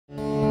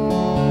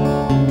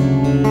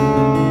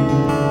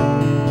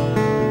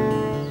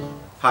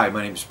Hi,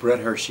 my name is Brett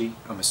Hershey.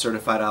 I'm a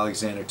certified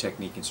Alexander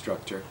Technique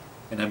instructor,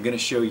 and I'm going to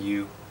show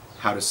you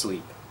how to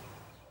sleep.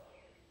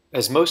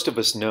 As most of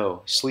us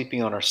know,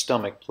 sleeping on our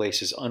stomach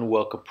places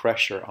unwelcome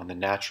pressure on the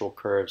natural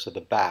curves of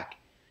the back,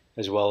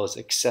 as well as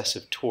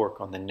excessive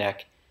torque on the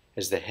neck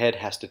as the head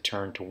has to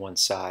turn to one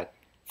side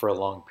for a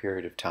long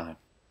period of time.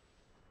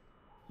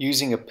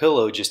 Using a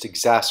pillow just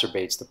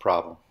exacerbates the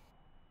problem.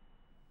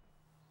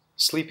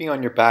 Sleeping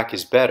on your back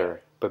is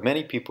better, but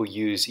many people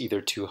use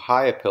either too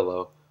high a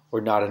pillow or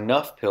not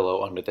enough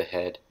pillow under the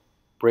head,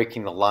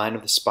 breaking the line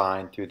of the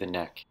spine through the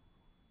neck.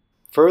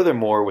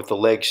 Furthermore, with the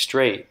legs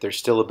straight, there's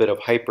still a bit of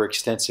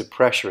hyperextensive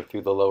pressure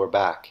through the lower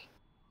back.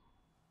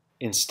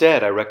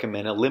 Instead, I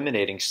recommend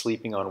eliminating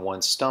sleeping on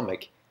one's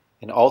stomach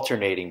and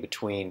alternating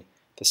between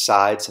the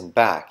sides and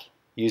back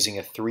using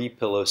a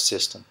 3-pillow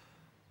system.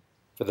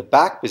 For the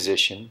back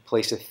position,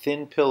 place a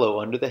thin pillow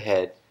under the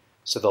head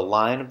so the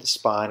line of the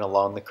spine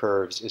along the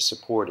curves is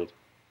supported,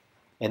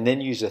 and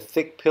then use a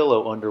thick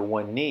pillow under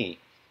one knee.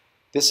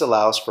 This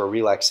allows for a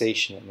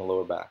relaxation in the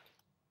lower back.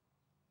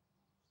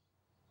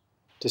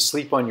 To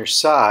sleep on your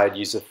side,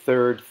 use a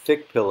third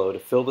thick pillow to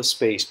fill the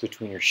space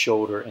between your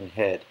shoulder and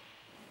head,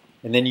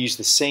 and then use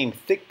the same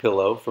thick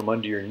pillow from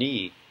under your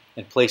knee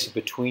and place it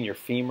between your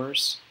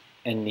femurs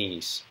and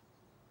knees.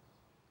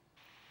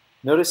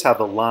 Notice how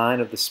the line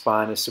of the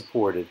spine is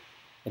supported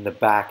and the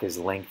back is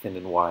lengthened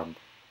and widened.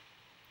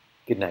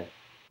 Good night.